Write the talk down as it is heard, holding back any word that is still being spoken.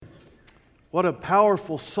What a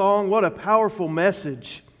powerful song, what a powerful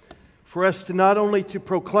message for us to not only to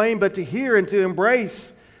proclaim, but to hear and to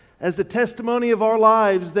embrace as the testimony of our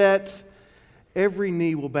lives that every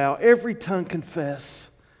knee will bow, every tongue confess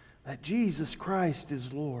that Jesus Christ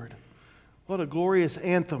is Lord. What a glorious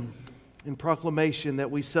anthem and proclamation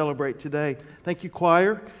that we celebrate today. Thank you,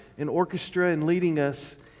 choir and orchestra, in leading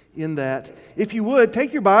us in that. If you would,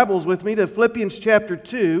 take your Bibles with me to Philippians chapter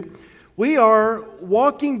 2. We are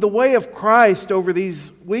walking the way of Christ over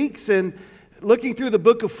these weeks and looking through the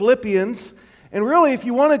book of Philippians. And really, if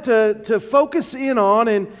you wanted to focus in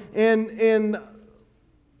on and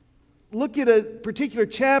look at a particular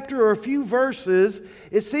chapter or a few verses,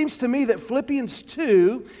 it seems to me that Philippians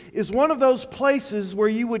 2 is one of those places where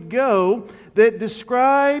you would go that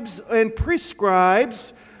describes and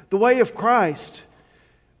prescribes the way of Christ,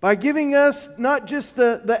 by giving us not just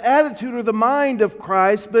the attitude or the mind of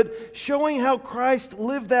Christ, but showing how Christ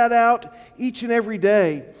lived that out each and every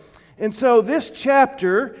day. And so this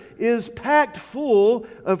chapter is packed full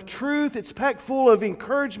of truth. It's packed full of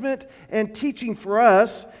encouragement and teaching for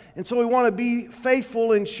us. And so we want to be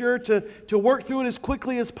faithful and sure to work through it as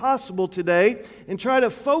quickly as possible today and try to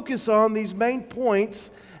focus on these main points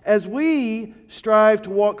as we strive to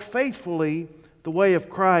walk faithfully the way of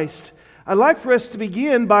Christ. I'd like for us to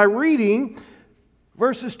begin by reading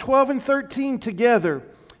verses 12 and 13 together.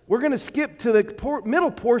 We're going to skip to the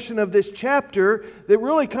middle portion of this chapter that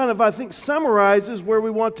really kind of, I think, summarizes where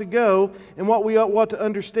we want to go and what we want to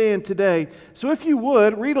understand today. So if you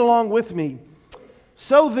would, read along with me.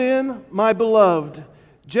 So then, my beloved,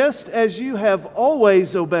 just as you have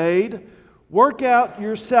always obeyed, work out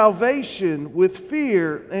your salvation with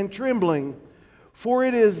fear and trembling. For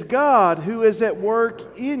it is God who is at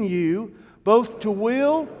work in you, both to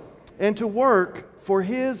will and to work for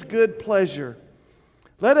His good pleasure.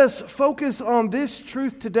 Let us focus on this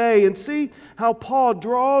truth today and see how Paul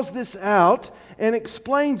draws this out and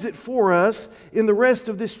explains it for us in the rest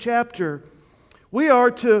of this chapter. We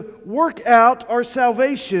are to work out our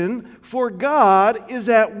salvation, for God is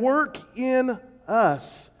at work in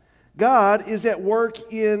us. God is at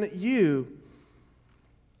work in you.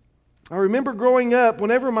 I remember growing up,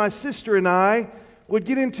 whenever my sister and I would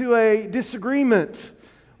get into a disagreement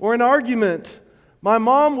or an argument, my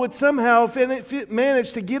mom would somehow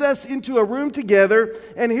manage to get us into a room together,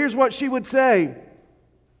 and here's what she would say: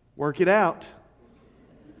 work it out.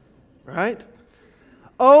 Right?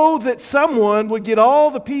 Oh, that someone would get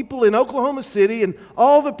all the people in Oklahoma City and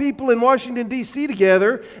all the people in Washington, D.C.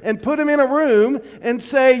 together and put them in a room and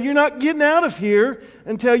say, you're not getting out of here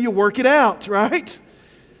until you work it out, right?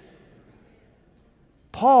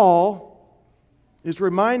 Paul is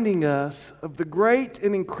reminding us of the great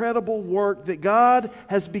and incredible work that God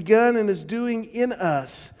has begun and is doing in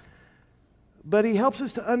us. But he helps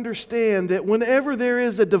us to understand that whenever there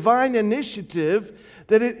is a divine initiative,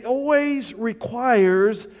 that it always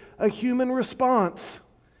requires a human response.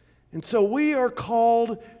 And so we are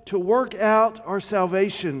called to work out our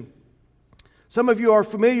salvation. Some of you are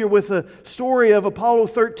familiar with the story of Apollo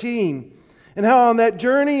 13. And how on that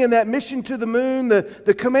journey and that mission to the moon,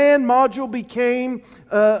 the command module became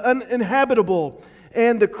uninhabitable.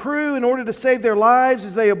 And the crew, in order to save their lives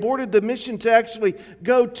as they aborted the mission to actually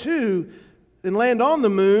go to and land on the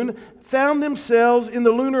moon, found themselves in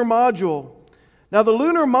the lunar module. Now the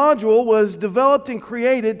lunar module was developed and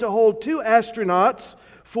created to hold 2 astronauts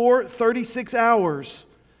for 36 hours.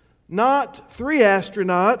 Not 3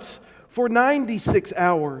 astronauts for 96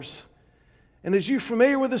 hours. And as you're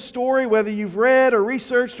familiar with the story, whether you've read or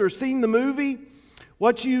researched or seen the movie,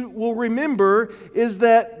 what you will remember is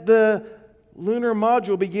that the lunar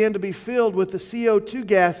module began to be filled with the CO2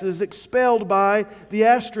 gases expelled by the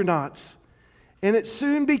astronauts. And it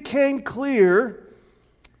soon became clear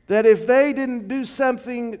that if they didn't do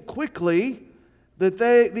something quickly, that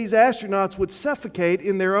these astronauts would suffocate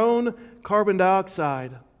in their own carbon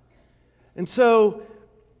dioxide. And so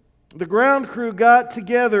the ground crew got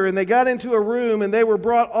together and they got into a room and they were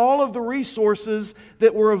brought all of the resources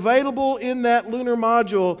that were available in that lunar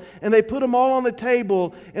module, and they put them all on the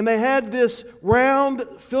table, and they had this round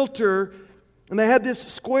filter and they had this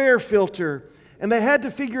square filter, and they had to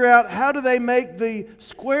figure out how do they make the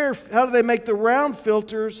round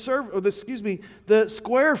filter the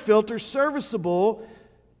square filter serviceable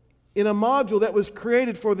in a module that was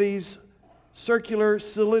created for these circular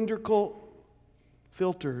cylindrical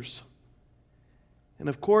filters. And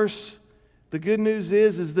of course, the good news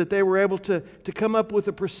is that they were able to come up with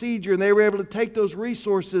a procedure, and they were able to take those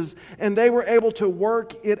resources and they were able to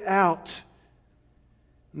work it out.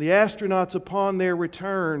 And the astronauts, upon their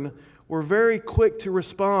return, were very quick to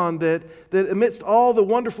respond, that amidst all the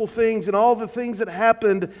wonderful things and all the things that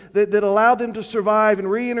happened that allowed them to survive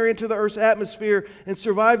and re-enter into the earth's atmosphere and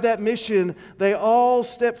survive that mission, they all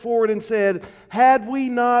stepped forward and said, had we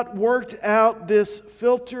not worked out this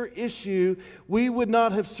filter issue, we would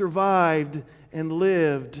not have survived and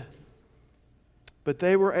lived. But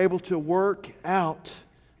they were able to work out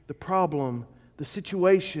the problem, the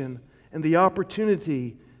situation, and the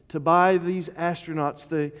opportunity to buy these astronauts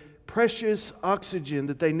the precious oxygen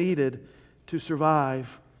that they needed to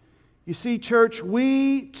survive. You see, church,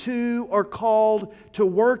 we too are called to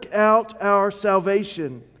work out our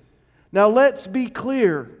salvation. Now let's be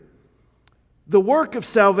clear. The work of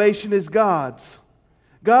salvation is God's.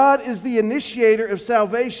 God is the initiator of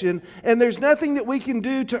salvation, and there's nothing that we can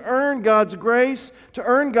do to earn God's grace, to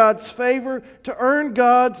earn God's favor, to earn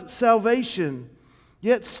God's salvation.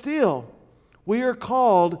 Yet still, we are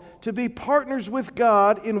called to be partners with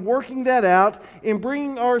God in working that out, in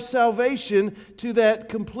bringing our salvation to that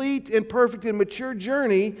complete and perfect and mature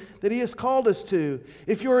journey that He has called us to.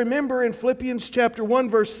 If you remember in Philippians chapter 1,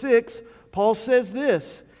 verse 6, Paul says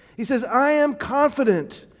this. He says, I am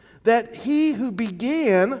confident that He who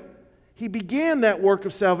began that work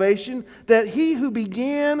of salvation, that He who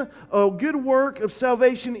began a good work of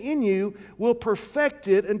salvation in you will perfect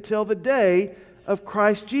it until the day of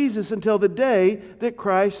Christ Jesus, until the day that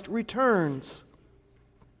Christ returns.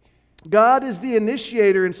 God is the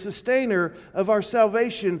initiator and sustainer of our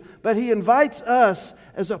salvation, but He invites us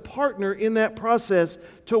as a partner in that process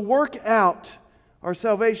to work out our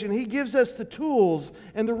salvation. He gives us the tools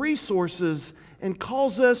and the resources and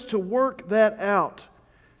calls us to work that out.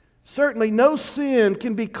 Certainly, no sin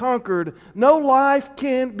can be conquered, no life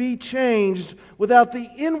can be changed without the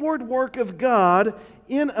inward work of God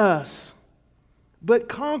in us. But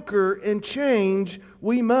conquer and change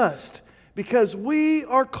we must, because we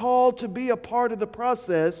are called to be a part of the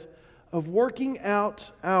process of working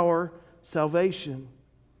out our salvation.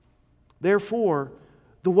 Therefore,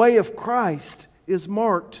 the way of Christ is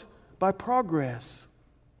marked by progress.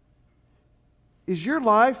 Is your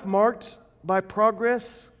life marked by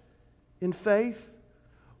progress in faith?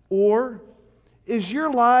 Or is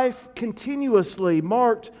your life continuously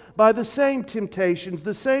marked by the same temptations,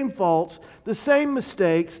 the same faults, the same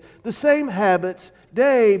mistakes, the same habits,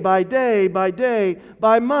 day by day by day,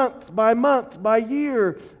 by month, by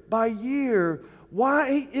year by year?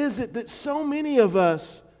 Why is it that so many of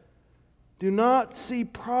us do not see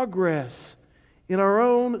progress in our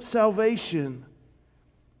own salvation?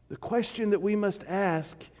 The question that we must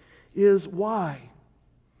ask is why?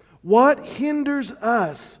 What hinders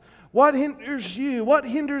us? What hinders you? What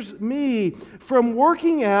hinders me from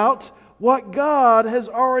working out what God has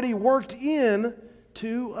already worked in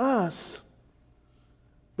to us?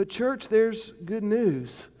 But church, there's good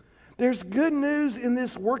news. There's good news in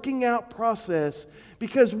this working out process,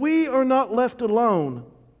 because we are not left alone.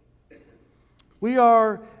 We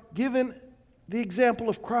are given the example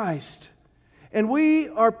of Christ. And we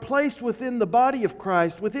are placed within the body of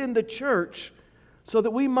Christ, within the church, so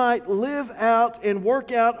that we might live out and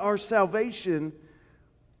work out our salvation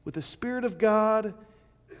with the Spirit of God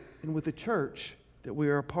and with the church that we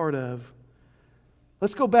are a part of.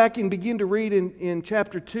 Let's go back and begin to read in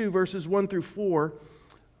chapter 2, verses 1 through 4.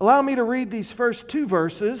 Allow me to read these first two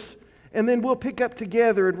verses, and then we'll pick up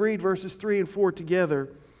together and read verses 3 and 4 together.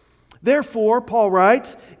 Therefore, Paul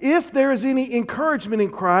writes, if there is any encouragement in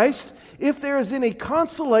Christ, if there is any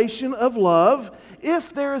consolation of love,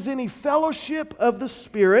 if there is any fellowship of the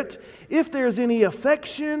Spirit, if there is any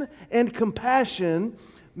affection and compassion,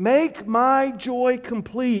 make my joy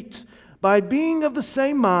complete by being of the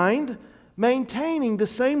same mind, maintaining the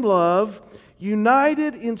same love,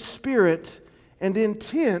 united in spirit and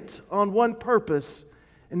intent on one purpose.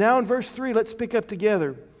 And now in verse 3, let's pick up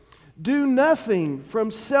together. Do nothing from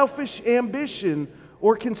selfish ambition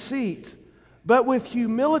or conceit, but with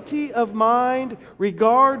humility of mind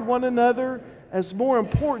regard one another as more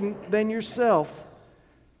important than yourself.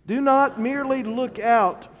 Do not merely look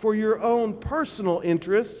out for your own personal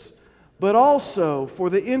interests, but also for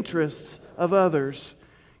the interests of others.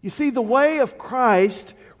 You see, the way of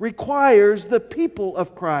Christ requires the people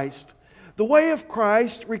of Christ. The way of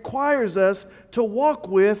Christ requires us to walk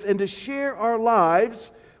with and to share our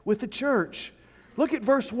lives with the church. Look at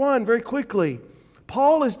verse 1 very quickly.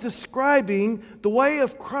 Paul is describing the way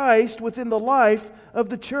of Christ within the life of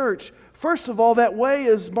the church. First of all, that way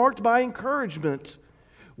is marked by encouragement.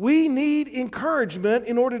 We need encouragement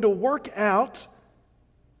in order to work out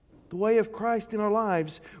the way of Christ in our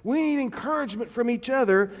lives. We need encouragement from each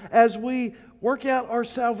other as we work out our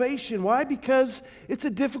salvation. Why? Because it's a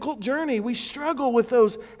difficult journey. We struggle with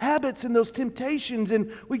those habits and those temptations,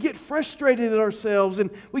 and we get frustrated at ourselves,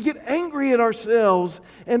 and we get angry at ourselves.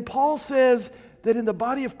 And Paul says that in the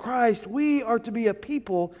body of Christ, we are to be a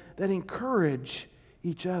people that encourage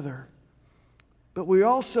each other. But we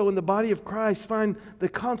also, in the body of Christ, find the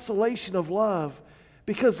consolation of love,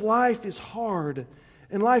 because life is hard,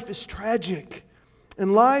 and life is tragic,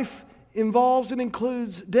 and life involves and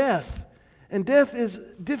includes death. And death is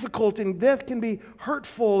difficult, and death can be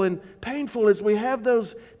hurtful and painful as we have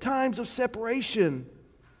those times of separation.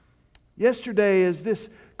 Yesterday, as this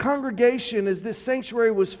congregation, as this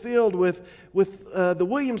sanctuary was filled with the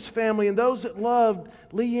Williams family and those that loved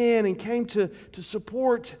Leanne and came to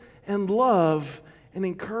support and love and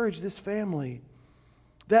encourage this family.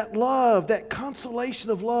 That love, that consolation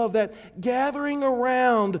of love, that gathering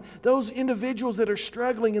around those individuals that are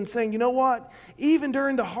struggling and saying, you know what? Even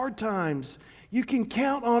during the hard times, you can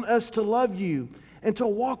count on us to love you and to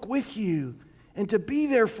walk with you and to be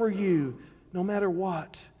there for you no matter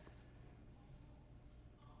what.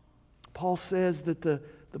 Paul says that the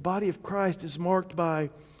body of Christ is marked by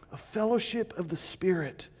a fellowship of the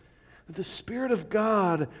Spirit. That the Spirit of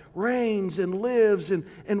God reigns and lives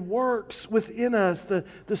and works within us. The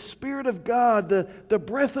Spirit of God, the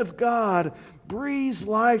breath of God breathes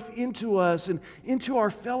life into us and into our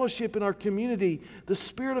fellowship and our community. The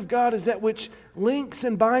Spirit of God is that which links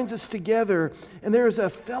and binds us together. And there is a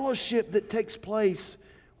fellowship that takes place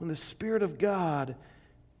when the Spirit of God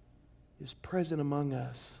is present among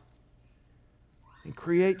us and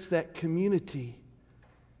creates that community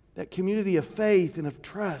of faith and of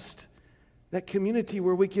trust. That community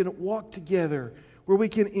where we can walk together, where we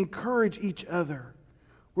can encourage each other,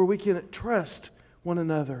 where we can trust one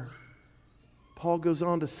another. Paul goes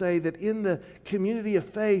on to say that in the community of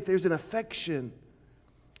faith, there's an affection.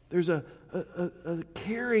 There's a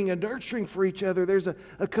caring, a nurturing for each other. There's a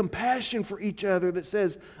compassion for each other that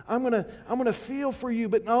says, I'm gonna feel for you,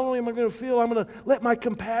 but not only am I going to feel, I'm going to let my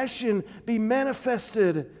compassion be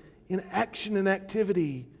manifested in action and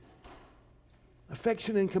activity.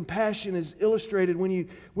 Affection and compassion is illustrated when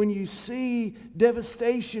you see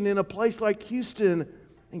devastation in a place like Houston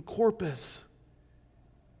and Corpus.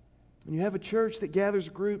 When you have a church that gathers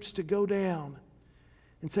groups to go down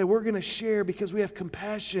and say, we're going to share because we have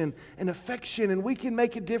compassion and affection and we can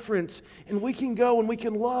make a difference and we can go and we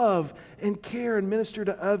can love and care and minister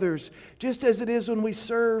to others. Just as it is when we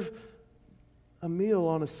serve a meal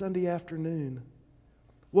on a Sunday afternoon.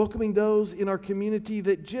 Welcoming those in our community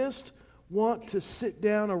that just want to sit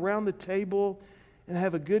down around the table and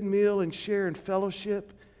have a good meal and share in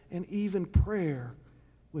fellowship and even prayer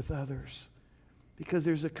with others. Because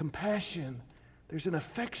there's a compassion, there's an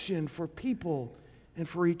affection for people and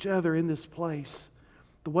for each other in this place.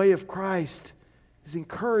 The way of Christ is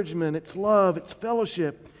encouragement, it's love, it's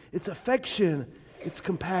fellowship, it's affection, it's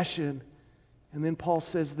compassion. And then Paul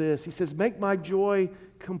says this, he says, make my joy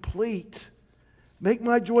complete. Make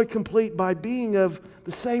my joy complete by being of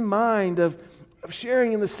the same mind, of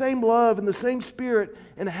sharing in the same love and the same spirit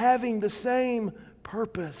and having the same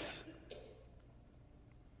purpose.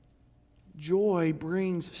 Joy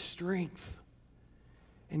brings strength.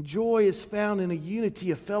 And joy is found in a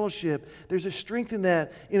unity of fellowship. There's a strength in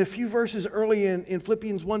that. In a few verses early in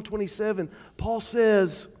Philippians 1:27, Paul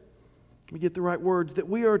says, let me get the right words, that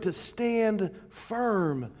we are to stand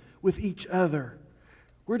firm with each other.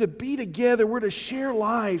 We're to be together. We're to share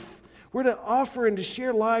life. We're to offer and to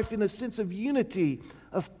share life in a sense of unity,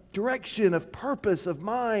 of direction, of purpose, of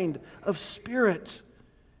mind, of spirit.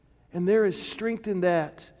 And there is strength in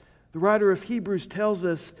that. The writer of Hebrews tells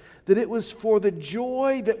us that it was for the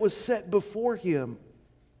joy that was set before him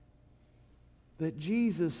that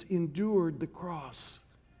Jesus endured the cross.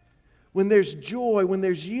 When there's joy, when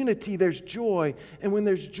there's unity, there's joy. And when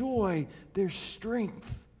there's joy, there's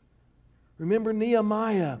strength. Remember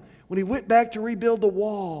Nehemiah, when he went back to rebuild the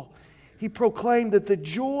wall, he proclaimed that the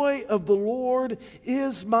joy of the Lord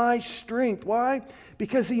is my strength. Why?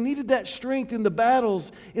 Because he needed that strength in the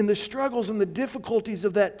battles, in the struggles, and the difficulties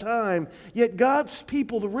of that time. Yet God's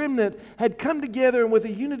people, the remnant, had come together and with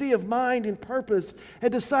a unity of mind and purpose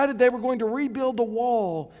had decided they were going to rebuild the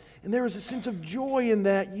wall. And there was a sense of joy in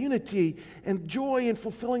that unity and joy in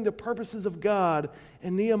fulfilling the purposes of God.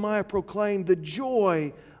 And Nehemiah proclaimed, the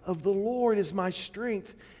joy of the Lord is my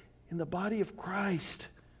strength. In the body of Christ,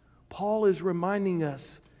 Paul is reminding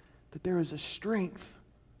us that there is a strength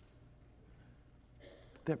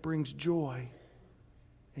that brings joy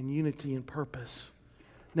and unity and purpose.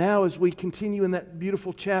 Now, as we continue in that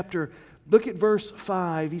beautiful chapter, Look at verse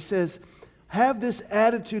 5. He says, have this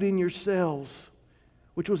attitude in yourselves,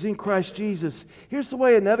 which was in Christ Jesus. Here's the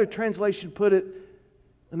way another translation put it.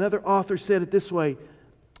 Another author said it this way.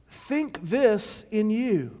 Think this in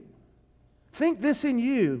you. Think this in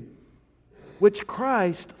you, which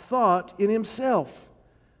Christ thought in Himself.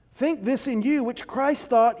 Think this in you, which Christ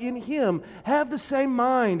thought in Him. Have the same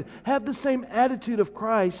mind, have the same attitude of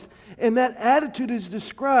Christ. And that attitude is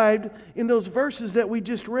described in those verses that we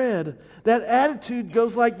just read. That attitude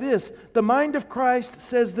goes like this. The mind of Christ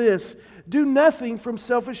says this, do nothing from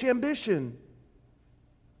selfish ambition.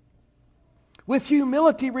 With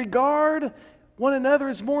humility, regard one another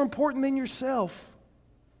as more important than yourself.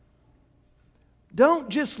 Don't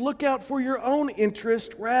just look out for your own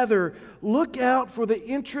interest, rather, look out for the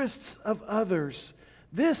interests of others.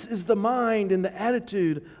 This is the mind and the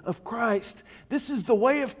attitude of Christ. This is the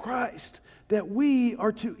way of Christ that we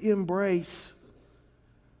are to embrace.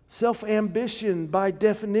 Self-ambition, by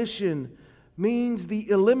definition, means the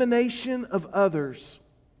elimination of others.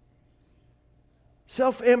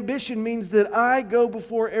 Self-ambition means that I go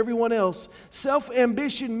before everyone else.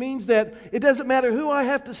 Self-ambition means that it doesn't matter who I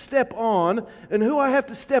have to step on and who I have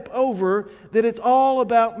to step over, that it's all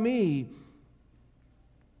about me.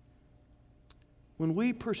 When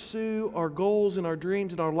we pursue our goals and our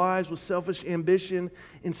dreams and our lives with selfish ambition,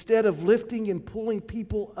 instead of lifting and pulling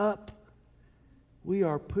people up, we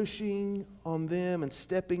are pushing on them and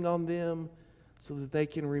stepping on them so that they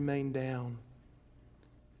can remain down.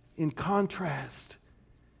 In contrast,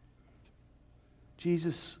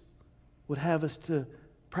 Jesus would have us to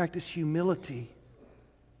practice humility.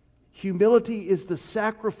 Humility is the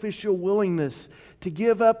sacrificial willingness to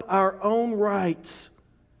give up our own rights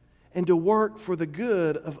and to work for the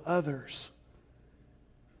good of others,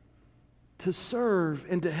 to serve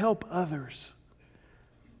and to help others.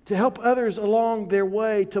 To help others along their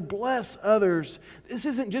way, to bless others. This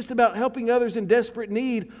isn't just about helping others in desperate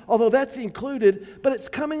need, although that's included, but it's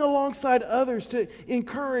coming alongside others to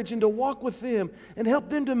encourage and to walk with them and help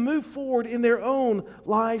them to move forward in their own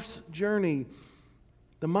life's journey.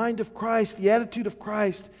 The mind of Christ, the attitude of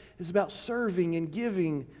Christ is about serving and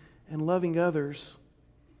giving and loving others.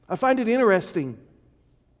 I find it interesting.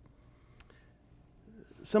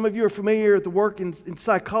 Some of you are familiar with the work in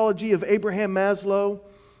psychology of Abraham Maslow.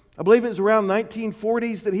 I believe it was around the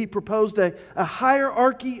 1940s that he proposed a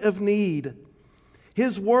hierarchy of need.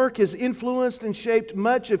 His work has influenced and shaped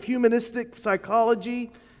much of humanistic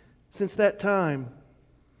psychology since that time.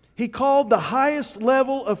 He called the highest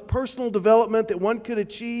level of personal development that one could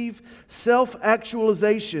achieve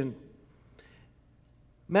self-actualization.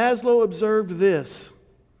 Maslow observed this.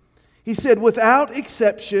 He said, without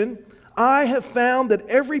exception, I have found that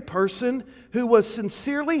every person who was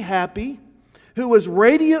sincerely happy, who was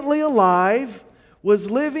radiantly alive, was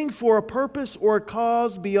living for a purpose or a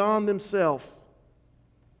cause beyond themselves.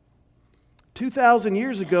 2,000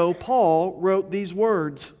 years ago, Paul wrote these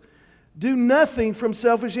words, do nothing from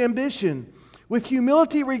selfish ambition. With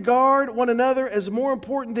humility, regard one another as more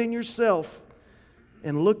important than yourself,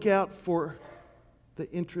 and look out for the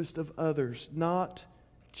interest of others, not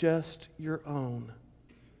just your own.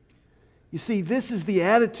 You see, this is the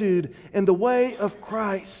attitude and the way of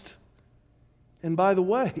Christ. And by the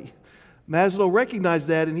way, Maslow recognized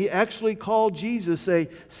that, and he actually called Jesus a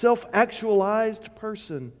self-actualized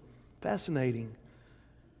person. Fascinating.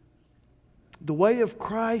 The way of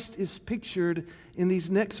Christ is pictured in these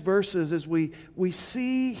next verses as we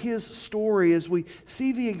see His story, as we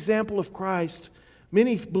see the example of Christ.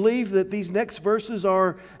 Many believe that these next verses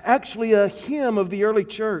are actually a hymn of the early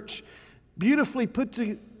church, beautifully put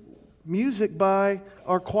to music by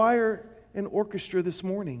our choir and orchestra this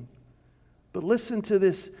morning. But listen to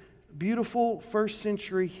this beautiful first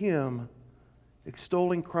century hymn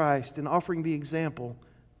extolling Christ and offering the example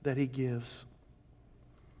that He gives.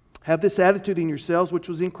 Have this attitude in yourselves, which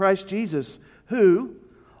was in Christ Jesus, who,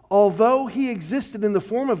 although He existed in the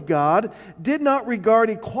form of God, did not regard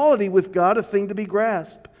equality with God a thing to be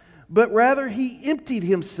grasped, but rather He emptied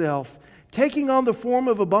Himself, taking on the form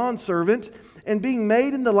of a bondservant and being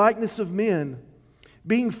made in the likeness of men.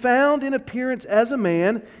 Being found in appearance as a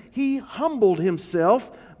man, He humbled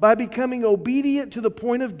Himself by becoming obedient to the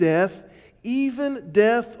point of death, even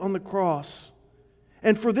death on the cross.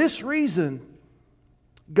 And for this reason,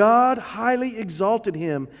 God highly exalted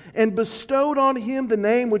Him and bestowed on Him the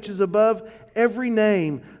name which is above every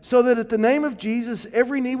name, so that at the name of Jesus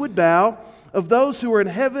every knee would bow, of those who are in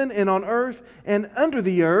heaven and on earth and under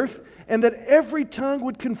the earth, and that every tongue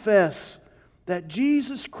would confess that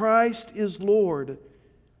Jesus Christ is Lord,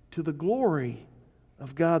 to the glory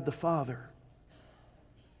of God the Father.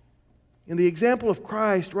 In the example of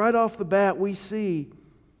Christ, right off the bat, we see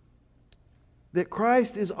that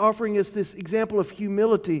Christ is offering us this example of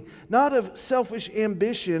humility, not of selfish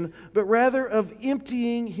ambition, but rather of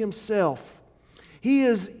emptying Himself. He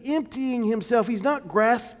is emptying Himself. He's not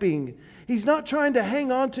grasping. He's not trying to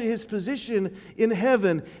hang on to His position in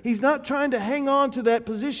heaven. He's not trying to hang on to that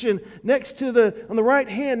position on the right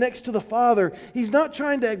hand next to the Father. He's not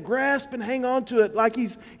trying to grasp and hang on to it like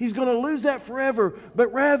he's going to lose that forever,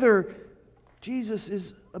 but rather Jesus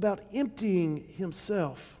is about emptying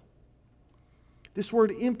Himself. This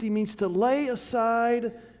word empty means to lay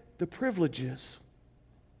aside the privileges.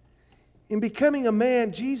 In becoming a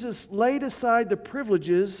man, Jesus laid aside the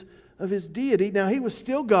privileges of His deity. Now, He was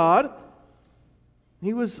still God.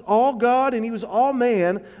 He was all God and He was all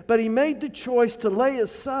man, but He made the choice to lay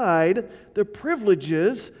aside the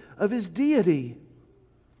privileges of His deity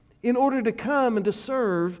in order to come and to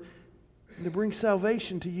serve and to bring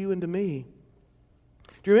salvation to you and to me.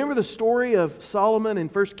 Do you remember the story of Solomon in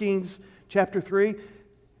 1 Kings chapter 3?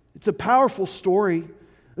 It's a powerful story.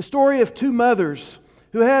 A story of two mothers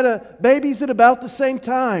who had babies at about the same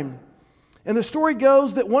time. And the story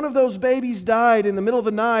goes that one of those babies died in the middle of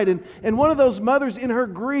the night. And one of those mothers, in her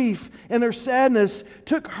grief and her sadness,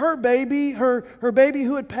 took her baby, her baby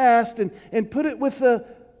who had passed, and put it with the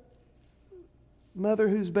mother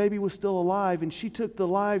whose baby was still alive. And she took the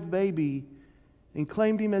live baby and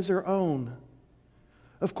claimed him as her own.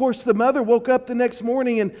 Of course, the mother woke up the next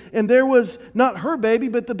morning and there was not her baby,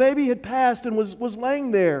 but the baby had passed and was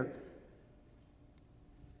laying there.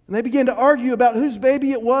 And they began to argue about whose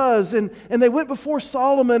baby it was. And they went before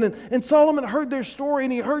Solomon. And Solomon heard their story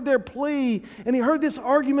and he heard their plea. And he heard this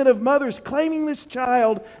argument of mothers claiming this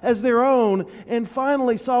child as their own. And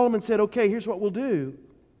finally Solomon said, okay, here's what we'll do.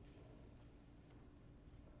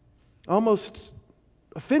 Almost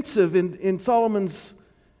offensive in Solomon's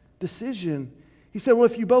decision. He said, well,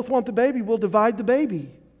 if you both want the baby, we'll divide the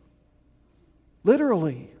baby.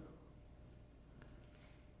 Literally.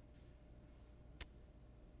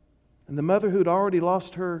 And the mother who'd already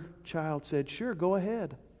lost her child said, sure, go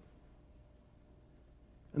ahead.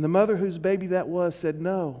 And the mother whose baby that was said,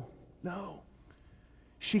 no.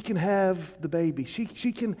 She can have the baby. She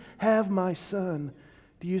can have my son.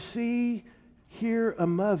 Do you see here a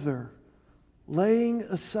mother laying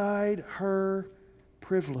aside her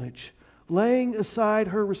privilege? Laying aside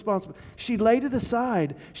her responsibility. She laid it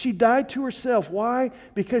aside. She died to herself. Why?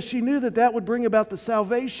 Because she knew that would bring about the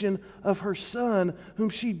salvation of her son, whom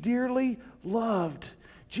she dearly loved.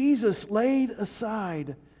 Jesus laid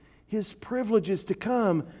aside His privileges to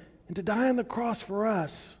come and to die on the cross for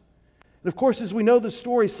us. And of course, as we know the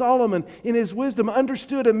story, Solomon, in his wisdom,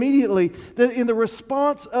 understood immediately that in the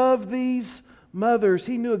response of these mothers,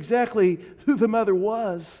 he knew exactly who the mother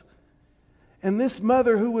was. And this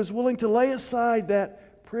mother who was willing to lay aside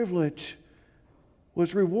that privilege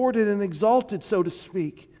was rewarded and exalted, so to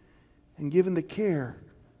speak, and given the care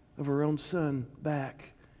of her own son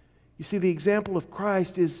back. You see, the example of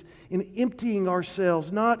Christ is in emptying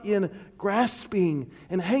ourselves, not in grasping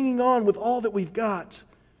and hanging on with all that we've got.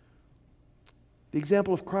 The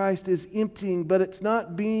example of Christ is emptying, but it's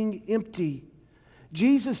not being empty.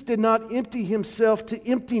 Jesus did not empty Himself to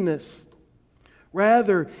emptiness.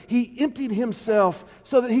 Rather, He emptied Himself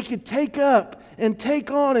so that He could take up and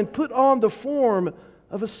take on and put on the form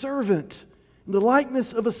of a servant, the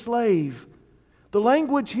likeness of a slave. The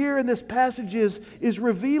language here in this passage is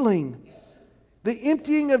revealing. The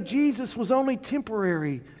emptying of Jesus was only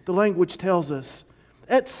temporary, the language tells us.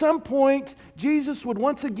 At some point, Jesus would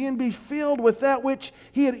once again be filled with that which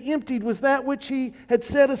He had emptied, with that which He had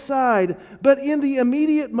set aside. But in the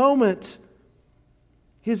immediate moment,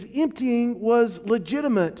 His emptying was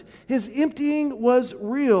legitimate. His emptying was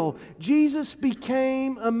real. Jesus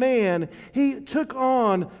became a man. He took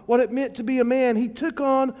on what it meant to be a man. He took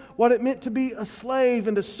on what it meant to be a slave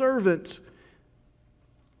and a servant.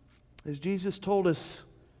 As Jesus told us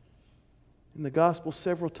in the gospel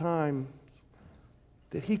several times,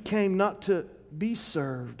 that He came not to be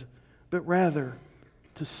served, but rather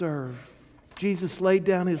to serve. Jesus laid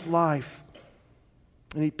down His life,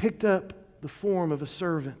 and He picked up the form of a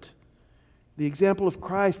servant. The example of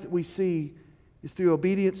Christ that we see is through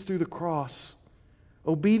obedience through the cross.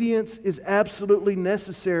 Obedience is absolutely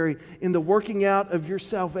necessary in the working out of your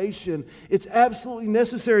salvation. It's absolutely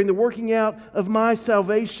necessary in the working out of my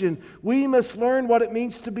salvation. We must learn what it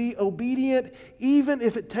means to be obedient, even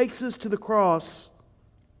if it takes us to the cross.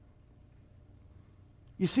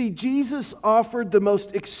 You see, Jesus offered the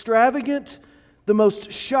most extravagant, the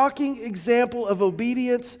most shocking example of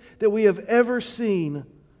obedience that we have ever seen.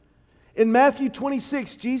 In Matthew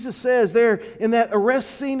 26, Jesus says there in that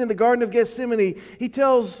arrest scene in the Garden of Gethsemane, He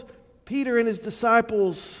tells Peter and his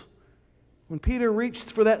disciples, when Peter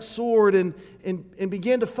reached for that sword and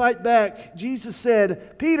began to fight back, Jesus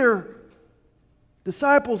said, Peter,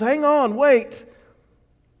 disciples, hang on, wait.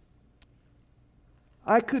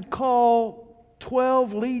 I could call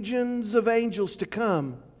 12 legions of angels to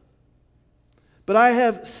come. But I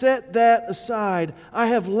have set that aside. I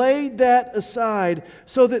have laid that aside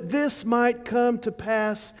so that this might come to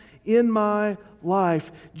pass in my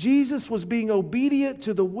life. Jesus was being obedient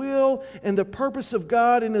to the will and the purpose of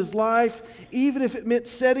God in His life, even if it meant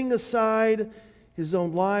setting aside His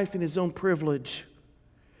own life and His own privilege.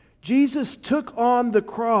 Jesus took on the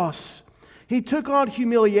cross. He took on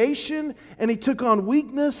humiliation and He took on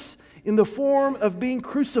weakness in the form of being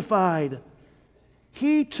crucified.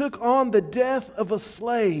 He took on the death of a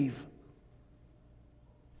slave,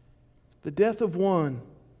 the death of one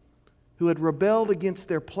who had rebelled against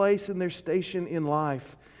their place and their station in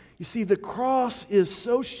life. You see, the cross is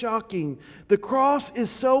so shocking, the cross is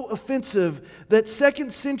so offensive that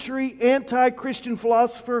 2nd century anti-Christian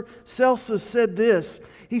philosopher Celsus said this.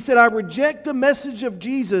 He said, I reject the message of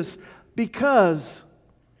Jesus because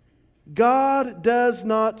God does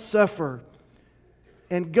not suffer.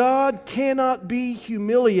 And God cannot be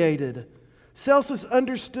humiliated. Celsus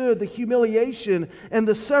understood the humiliation and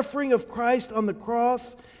the suffering of Christ on the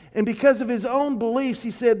cross. And because of his own beliefs,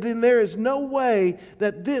 he said, then there is no way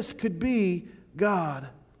that this could be God.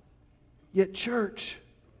 Yet, church,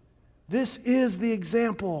 this is the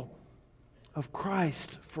example of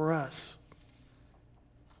Christ for us.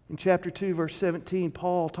 In chapter 2, verse 17,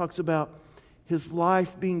 Paul talks about his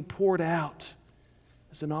life being poured out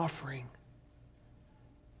as an offering.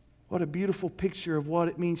 What a beautiful picture of what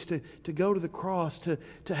it means to go to the cross, to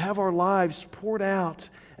have our lives poured out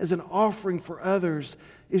as an offering for others.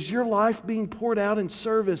 Is your life being poured out in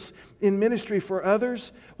service, in ministry for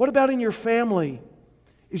others? What about in your family?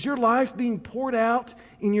 Is your life being poured out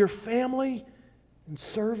in your family in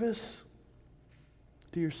service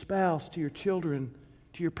to your spouse, to your children,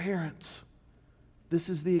 to your parents? This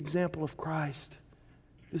is the example of Christ.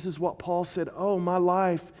 This is what Paul said, oh, my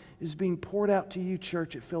life is being poured out to you,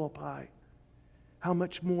 church at Philippi. How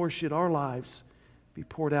much more should our lives be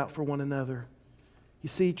poured out for one another? You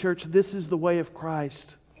see, church, this is the way of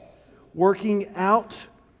Christ. Working out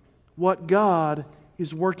what God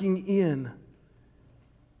is working in.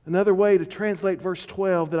 Another way to translate verse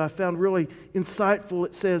 12 that I found really insightful,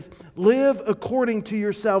 it says, live according to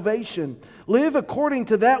your salvation. Live according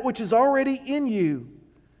to that which is already in you.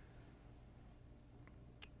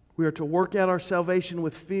 We are to work out our salvation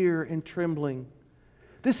with fear and trembling.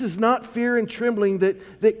 This is not fear and trembling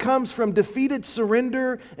that comes from defeated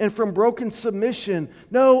surrender and from broken submission.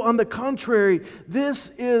 No, on the contrary,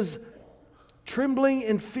 this is trembling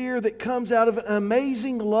and fear that comes out of an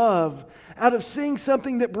amazing love, out of seeing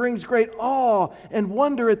something that brings great awe and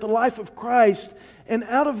wonder at the life of Christ. And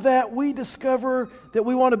out of that, we discover that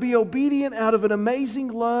we want to be obedient out of an amazing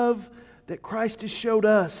love that Christ has showed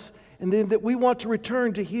us. And then that we want to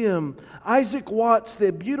return to Him. Isaac Watts,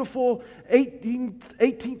 the beautiful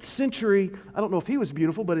 18th century, I don't know if he was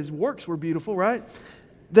beautiful, but his works were beautiful, right?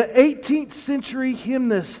 The 18th century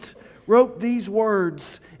hymnist wrote these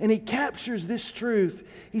words, and he captures this truth.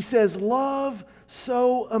 He says, love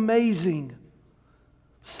so amazing,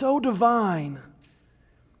 so divine,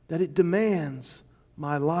 that it demands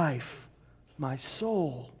my life, my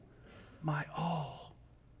soul, my all.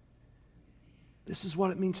 This is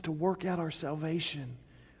what it means to work out our salvation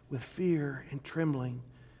with fear and trembling.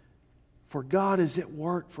 For God is at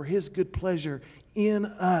work for His good pleasure in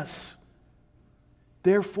us.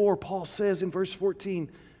 Therefore, Paul says in verse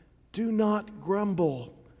 14, do not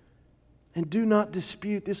grumble and do not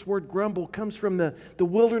dispute. This word grumble comes from the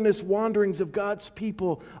wilderness wanderings of God's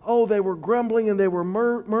people. Oh, they were grumbling and they were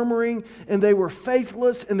murmuring and they were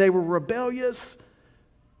faithless and they were rebellious.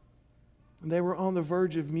 And they were on the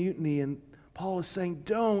verge of mutiny. And Paul is saying,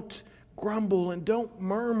 don't grumble and don't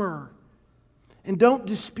murmur and don't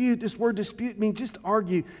dispute. This word dispute means just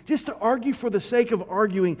argue, just to argue for the sake of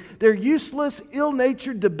arguing. They're useless,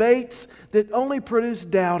 ill-natured debates that only produce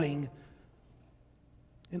doubting.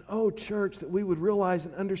 And oh, church, that we would realize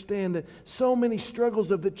and understand that so many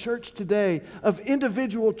struggles of the church today, of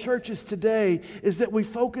individual churches today, is that we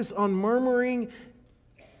focus on murmuring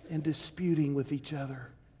and disputing with each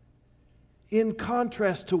other. In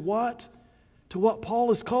contrast to what? To what Paul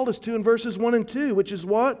has called us to in verses 1 and 2, which is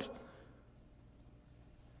what?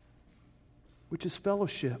 Which is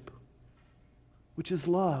fellowship, which is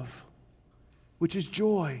love, which is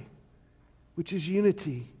joy, which is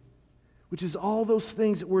unity, which is all those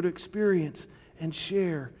things that we're to experience and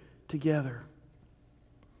share together.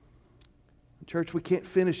 Church, we can't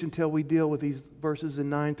finish until we deal with these verses in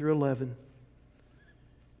 9 through 11.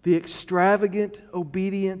 The extravagant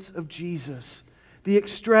obedience of Jesus, the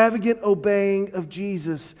extravagant obeying of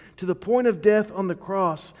Jesus to the point of death on the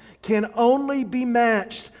cross can only be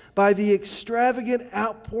matched by the extravagant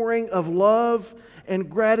outpouring of love and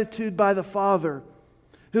gratitude by the Father,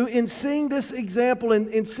 who in seeing this example and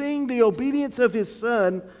in seeing the obedience of His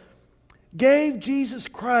Son, gave Jesus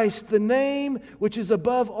Christ the name which is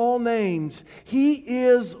above all names. He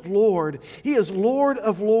is Lord. He is Lord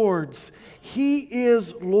of lords. He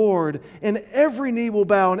is Lord. And every knee will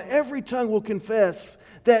bow and every tongue will confess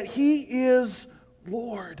that He is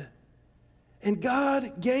Lord. And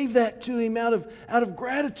God gave that to Him out of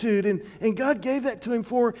gratitude. And God gave that to Him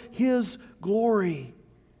for His glory.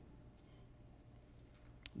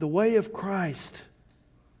 The way of Christ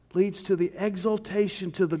leads to the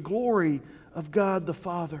exaltation, to the glory of God the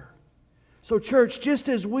Father. So church, just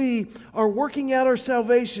as we are working out our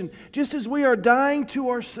salvation, just as we are dying to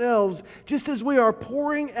ourselves, just as we are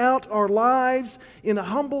pouring out our lives in a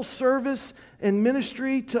humble service and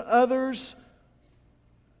ministry to others,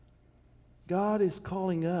 God is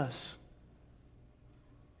calling us.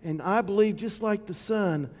 And I believe just like the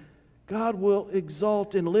Son, God will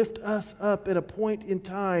exalt and lift us up at a point in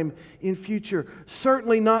time in future.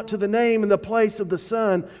 Certainly not to the name and the place of the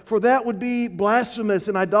Son, for that would be blasphemous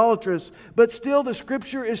and idolatrous. But still the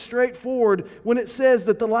Scripture is straightforward when it says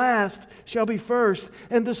that the last shall be first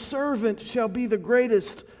and the servant shall be the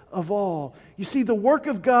greatest of all. You see, the work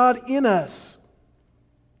of God in us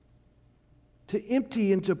to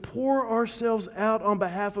empty and to pour ourselves out on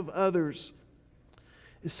behalf of others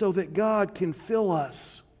is so that God can fill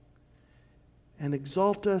us and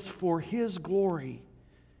exalt us for His glory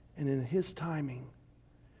and in His timing.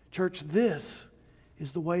 Church, this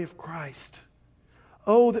is the way of Christ.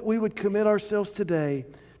 Oh, that we would commit ourselves today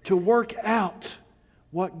to work out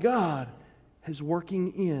what God is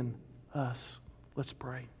working in us. Let's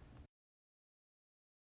pray.